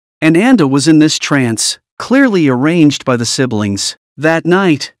and Ando was in this trance, clearly arranged by the siblings. That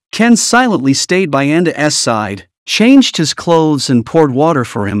night, Ken silently stayed by Ando's side, changed his clothes and poured water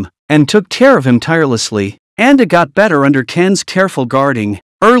for him, and took care of him tirelessly. Ando got better under Ken's careful guarding.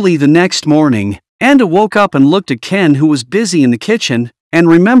 Early the next morning, Ando woke up and looked at Ken, who was busy in the kitchen, and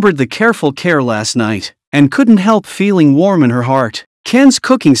remembered the careful care last night, and couldn't help feeling warm in her heart. Ken's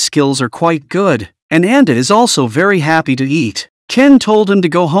cooking skills are quite good, and Ando is also very happy to eat. Ken told him to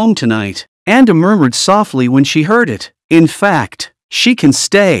go home tonight. Ando murmured softly when she heard it. In fact, she can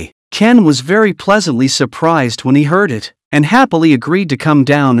stay. Ken was very pleasantly surprised when he heard it, and happily agreed to come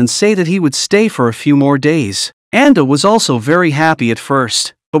down and say that he would stay for a few more days. Ando was also very happy at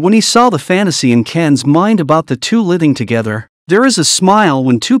first, but when he saw the fantasy in Ken's mind about the two living together, there is a smile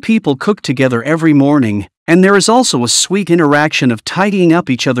when two people cook together every morning, and there is also a sweet interaction of tidying up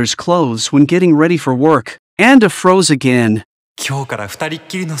each other's clothes when getting ready for work. Ando froze again. 今日から二人っ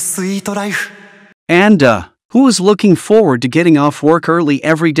きりのスイートライフ Ando, who was looking forward to getting off work early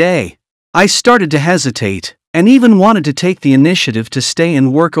every day. I started to hesitate, and even wanted to take the initiative to stay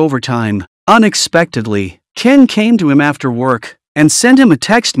and work overtime. Unexpectedly, Ken came to him after work, and sent him a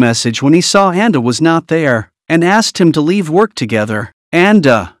text message when he saw Ando was not there, and asked him to leave work together.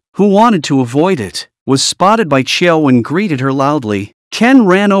 Ando, who wanted to avoid it, was spotted by Chio and greeted her loudly. Ken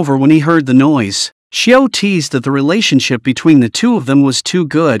ran over when he heard the noise. Chio teased that the relationship between the two of them was too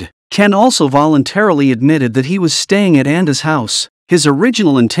good. Ken also voluntarily admitted that he was staying at Ando's house. His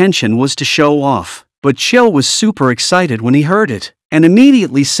original intention was to show off, but Chio was super excited when he heard it, and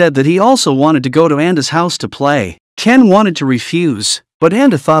immediately said that he also wanted to go to Ando's house to play. Ken wanted to refuse, but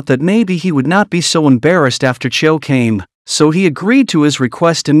Ando thought that maybe he would not be so embarrassed after Chio came, so he agreed to his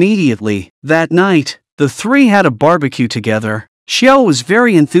request immediately. That night, the three had a barbecue together. Chio was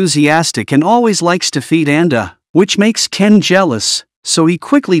very enthusiastic and always likes to feed Ando, which makes Ken jealous, so he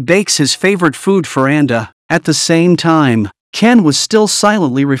quickly bakes his favorite food for Ando. At the same time, Ken was still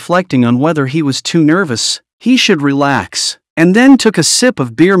silently reflecting on whether he was too nervous, he should relax, and then took a sip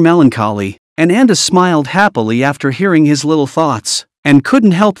of beer melancholy, and Ando smiled happily after hearing his little thoughts, and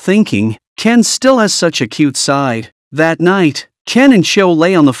couldn't help thinking, Ken still has such a cute side. That night, Ken and Chio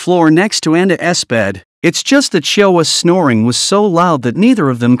lay on the floor next to Ando's bed. It's just that Chio's snoring was so loud that neither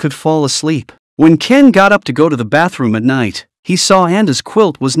of them could fall asleep. When Ken got up to go to the bathroom at night, he saw Ando's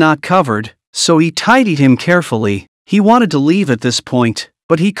quilt was not covered, so he tidied him carefully. He wanted to leave at this point,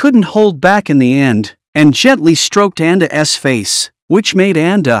 but he couldn't hold back in the end, and gently stroked Ando's face, which made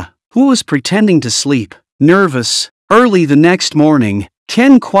Ando, who was pretending to sleep, nervous. Early the next morning,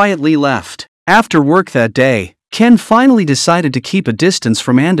 Ken quietly left. After work that day, Ken finally decided to keep a distance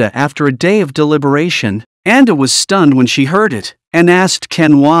from Ando after a day of deliberation. Ando was stunned when she heard it, and asked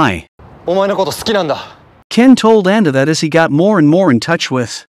Ken why. お前のこと好きなんだ Ken told Ando that as he got more and more in touch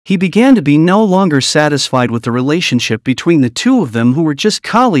with, he began to be no longer satisfied with the relationship between the two of them who were just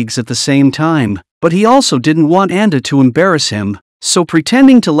colleagues at the same time, but he also didn't want Ando to embarrass him, so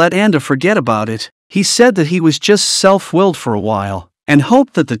pretending to let Ando forget about it, he said that he was just self-willed for a while, and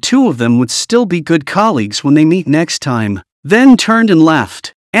hoped that the two of them would still be good colleagues when they meet next time, then turned and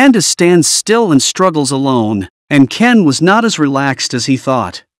left. Ando stands still and struggles alone, and Ken was not as relaxed as he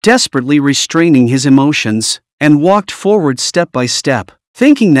thought, desperately restraining his emotions, and walked forward step by step,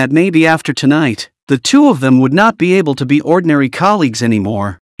 thinking that maybe after tonight, the two of them would not be able to be ordinary colleagues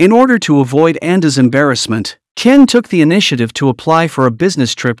anymore. In order to avoid Ando's embarrassment, Ken took the initiative to apply for a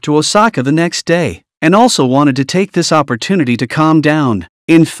business trip to Osaka the next day, and also wanted to take this opportunity to calm down.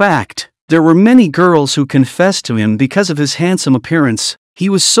 In fact, there were many girls who confessed to him because of his handsome appearance. He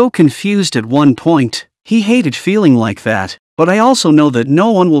was so confused at one point, he hated feeling like that, but I also know that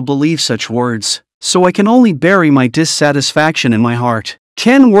no one will believe such words, so I can only bury my dissatisfaction in my heart.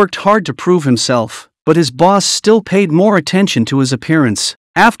 Ken worked hard to prove himself, but his boss still paid more attention to his appearance.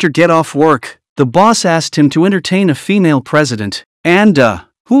 After get off work, the boss asked him to entertain a female president. Ando,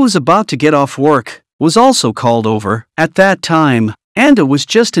 who was about to get off work, was also called over. At that time, Ando was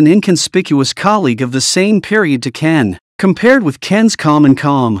just an inconspicuous colleague of the same period to Ken. Compared with Ken's calm,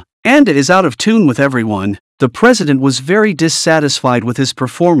 Ando is out of tune with everyone. The president was very dissatisfied with his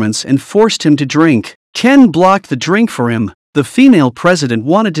performance and forced him to drink. Ken blocked the drink for him. The female president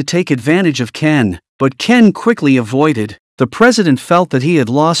wanted to take advantage of Ken, but Ken quickly avoided. The president felt that he had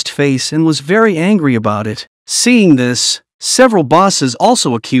lost face and was very angry about it. Seeing this, several bosses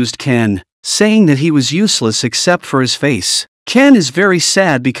also accused Ken, saying that he was useless except for his face. Ken is very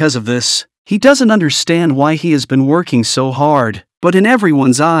sad because of this. He doesn't understand why he has been working so hard, but in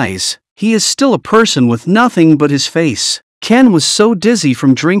everyone's eyes, he is still a person with nothing but his face. Ken was so dizzy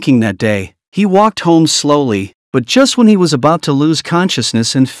from drinking that day, he walked home slowly. but just when he was about to lose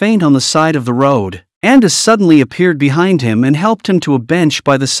consciousness and faint on the side of the road, Ando suddenly appeared behind him and helped him to a bench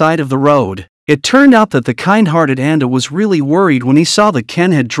by the side of the road. It turned out that the kind-hearted Ando was really worried when he saw that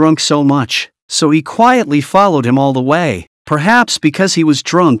Ken had drunk so much, so he quietly followed him all the way. Perhaps because he was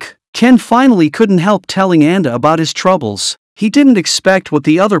drunk, Ken finally couldn't help telling Ando about his troubles. He didn't expect what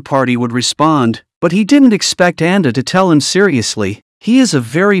the other party would respond, but he didn't expect Ando to tell him seriously. He is a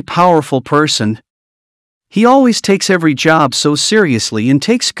very powerful person. He always takes every job so seriously and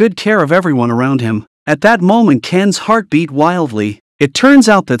takes good care of everyone around him. At that moment Ken's heart beat wildly. It turns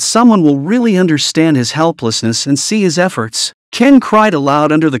out that someone will really understand his helplessness and see his efforts. Ken cried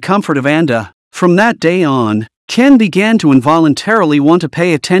aloud under the comfort of Ando. From that day on, Ken began to involuntarily want to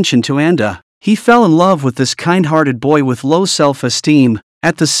pay attention to Ando. He fell in love with this kind-hearted boy with low self-esteem.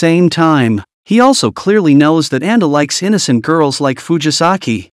 At the same time, he also clearly knows that Ando likes innocent girls like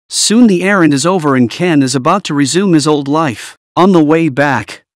Fujisaki. Soon the errand is over and Ken is about to resume his old life. On the way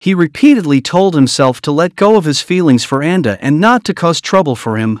back, he repeatedly told himself to let go of his feelings for Ando and not to cause trouble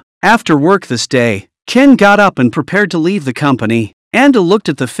for him. After work this day, Ken got up and prepared to leave the company. Ando looked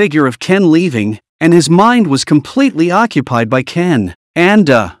at the figure of Ken leaving, and his mind was completely occupied by Ken.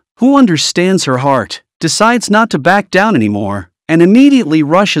 Ando, who understands her heart, decides not to back down anymore, and immediately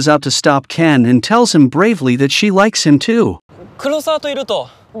rushes out to stop Ken and tells him bravely that she likes him too. 黒沢といると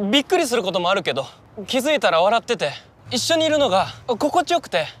びっくりすることもあるけど、気づいたら笑ってて、一緒にいるのが心地よく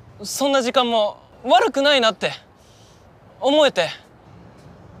て、そんな時間も悪くないなって思えて、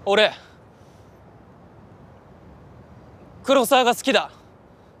俺黒沢が好きだ。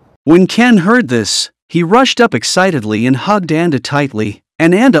When Ken heard this, he rushed up excitedly and hugged Ando tightly,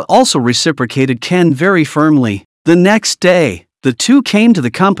 and Ando also reciprocated Ken very firmly. The next day, the two came to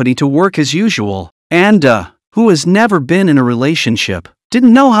the company to work as usual. Ando, who has never been in a relationship,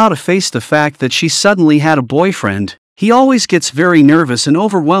 didn't know how to face the fact that she suddenly had a boyfriend. He always gets very nervous and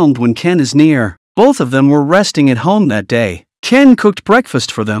overwhelmed when Ken is near. Both of them were resting at home that day. Ken cooked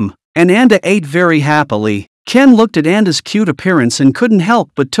breakfast for them, and Ando ate very happily. Ken looked at Ando's cute appearance and couldn't help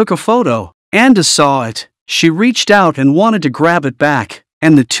but took a photo. Ando saw it. She reached out and wanted to grab it back,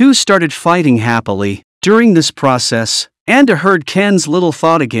 and the two started fighting happily. During this process, Ando heard Ken's little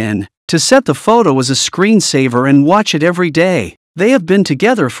thought again, to set the photo as a screensaver and watch it every day. They have been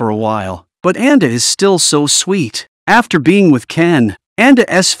together for a while, but Ando is still so sweet. After being with Ken,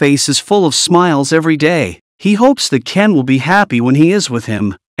 Ando's face is full of smiles every day. He hopes that Ken will be happy when he is with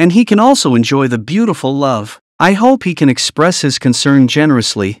him, and he can also enjoy the beautiful love. I hope he can express his concern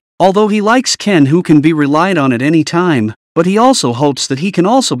generously, although he likes Ken who can be relied on at any time, but he also hopes that he can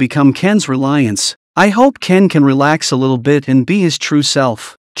also become Ken's reliance. I hope Ken can relax a little bit and be his true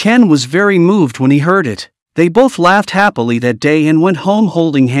self. Ken was very moved when he heard it. They both laughed happily that day and went home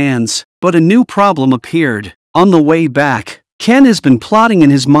holding hands, but a new problem appeared. On the way back, Ken has been plotting in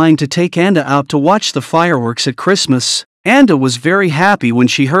his mind to take Ando out to watch the fireworks at Christmas. Ando was very happy when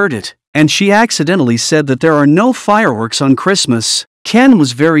she heard it, and she accidentally said that there are no fireworks on Christmas. Ken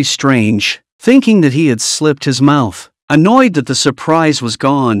was very strange, thinking that he had slipped his mouth. Annoyed that the surprise was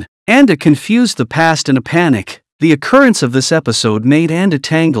gone, Ando confused the past in a panic. The occurrence of this episode made Ando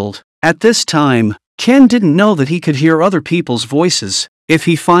tangled. At this time, Ken didn't know that he could hear other people's voices. If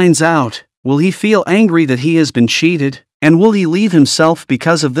he finds out, will he feel angry that he has been cheated, and will he leave himself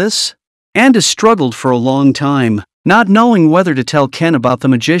because of this? Ando struggled for a long time, not knowing whether to tell Ken about the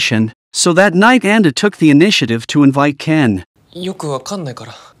magician, so that night Ando took the initiative to invite Ken. よくわかんないか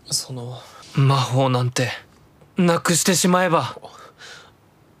ら、その魔法なんてなくしてしまえば、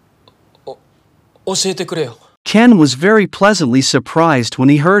教えてくれよ。Ken was very pleasantly surprised when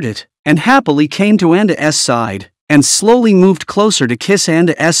he heard it, and happily came to Ando's side, and slowly moved closer to kiss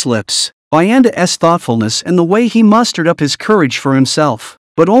Ando's lips. By Ando's thoughtfulness and the way he mustered up his courage for himself.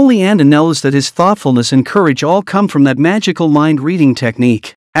 But only Ando knows that his thoughtfulness and courage all come from that magical mind-reading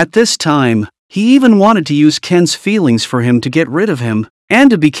technique. At this time, he even wanted to use Ken's feelings for him to get rid of him.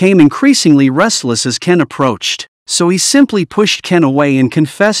 Ando became increasingly restless as Ken approached, so he simply pushed Ken away and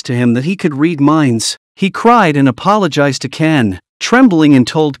confessed to him that he could read minds. He cried and apologized to Ken, trembling, and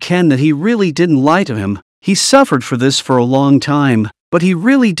told Ken that he really didn't lie to him. He suffered for this for a long time, but he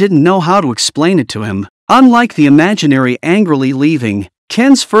really didn't know how to explain it to him. Unlike the imaginary angrily leaving,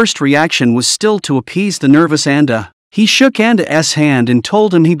 Ken's first reaction was still to appease the nervous Ando. He shook Ando's hand and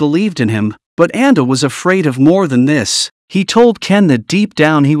told him he believed in him, but Ando was afraid of more than this. He told Ken that deep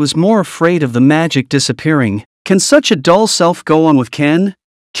down he was more afraid of the magic disappearing. Can such a dull self go on with Ken?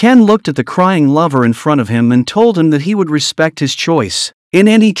 Ken looked at the crying lover in front of him and told him that he would respect his choice. In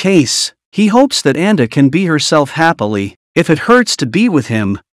any case, he hopes that Ando can be herself happily. If it hurts to be with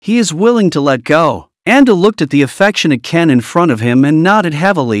him, he is willing to let go. Ando looked at the affectionate Ken in front of him and nodded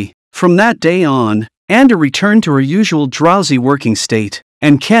heavily. From that day on, Ando returned to her usual drowsy working state,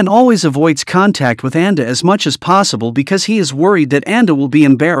 and Ken always avoids contact with Ando as much as possible because he is worried that Ando will be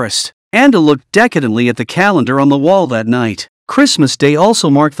embarrassed. Ando looked decadently at the calendar on the wall that night. Christmas Day also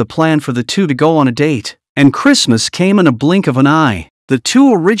marked the plan for the two to go on a date, and Christmas came in a blink of an eye. The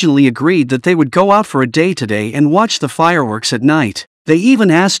two originally agreed that they would go out for a day today and watch the fireworks at night. They even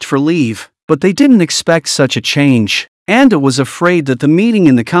asked for leave, but they didn't expect such a change. Ando was afraid that the meeting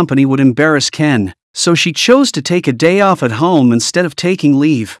in the company would embarrass Ken, so she chose to take a day off at home instead of taking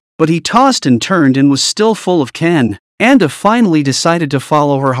leave. But he tossed and turned and was still full of Ken. Ando finally decided to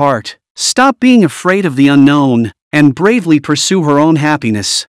follow her heart, stop being afraid of the unknown, and bravely pursue her own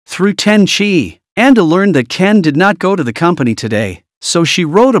happiness. Through Tenchi, Ando learned that Ken did not go to the company today, so she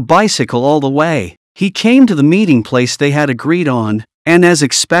rode a bicycle all the way. He came to the meeting place they had agreed on, and as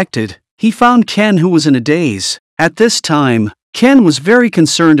expected, he found Ken, who was in a daze. At this time, Ken was very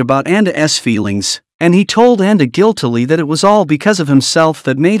concerned about Ando's feelings, and he told Ando guiltily that it was all because of himself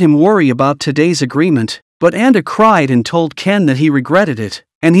that made him worry about today's agreement. But Ando cried and told Ken that he regretted it,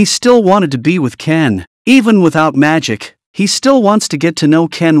 and he still wanted to be with Ken. Even without magic, he still wants to get to know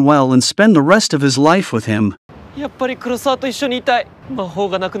Ken well and spend the rest of his life with him. やっぱり黒沢と一緒にいたい。魔法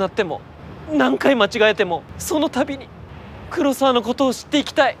がなくなっても、何回間違えても、その度に黒沢のことを知ってい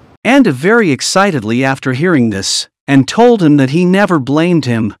きたい。Ando very excitedly after hearing this, and told him that he never blamed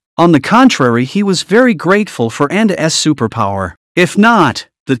him. On the contrary, he was very grateful for Ando's superpower. If not,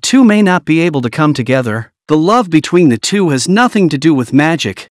 the two may not be able to come together. The love between the two has nothing to do with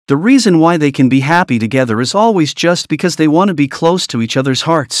magic. The reason why they can be happy together is always just because they want to be close to each other's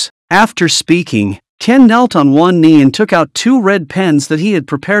hearts. After speaking, Ken knelt on one knee and took out 2 red pens that he had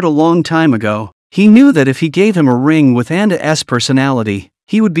prepared a long time ago. He knew that if he gave him a ring with Ando's personality,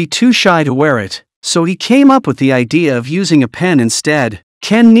 he would be too shy to wear it, so he came up with the idea of using a pen instead.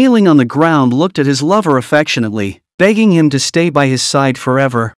 Ken, kneeling on the ground, looked at his lover affectionately, begging him to stay by his side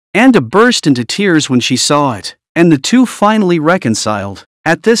forever. Ando burst into tears when she saw it, and the two finally reconciled.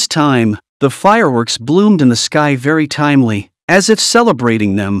 At this time, the fireworks bloomed in the sky very timely, as if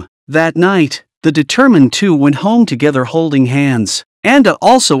celebrating them. That night, the determined two went home together holding hands. Ando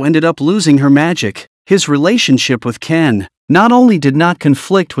also ended up losing her magic. His relationship with Ken not only did not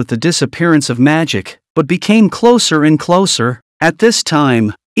conflict with the disappearance of magic, but became closer and closer. At this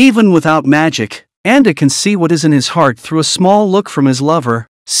time, even without magic, Ando can see what is in his heart through a small look from his lover.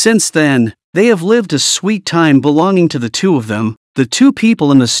 Since then, they have lived a sweet time belonging to the two of them. The two people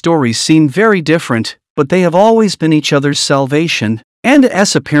in the story seem very different, but they have always been each other's salvation.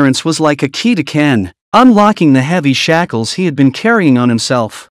 Ando's appearance was like a key to Ken, unlocking the heavy shackles he had been carrying on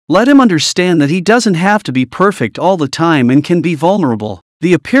himself. Let him understand that he doesn't have to be perfect all the time and can be vulnerable.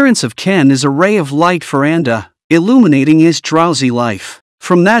 The appearance of Ken is a ray of light for Ando, illuminating his drowsy life.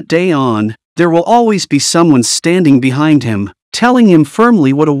 From that day on, there will always be someone standing behind him, telling him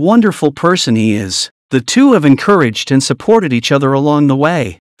firmly what a wonderful person he is. The two have encouraged and supported each other along the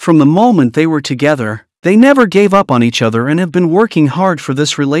way. From the moment they were together, they never gave up on each other and have been working hard for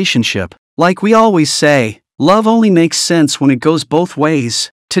this relationship. Like we always say, love only makes sense when it goes both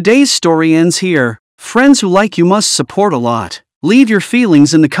ways. Today's story ends here. Friends who like you must support a lot. Leave your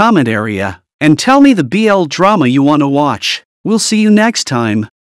feelings in the comment area, and tell me the BL drama you want to watch. We'll see you next time.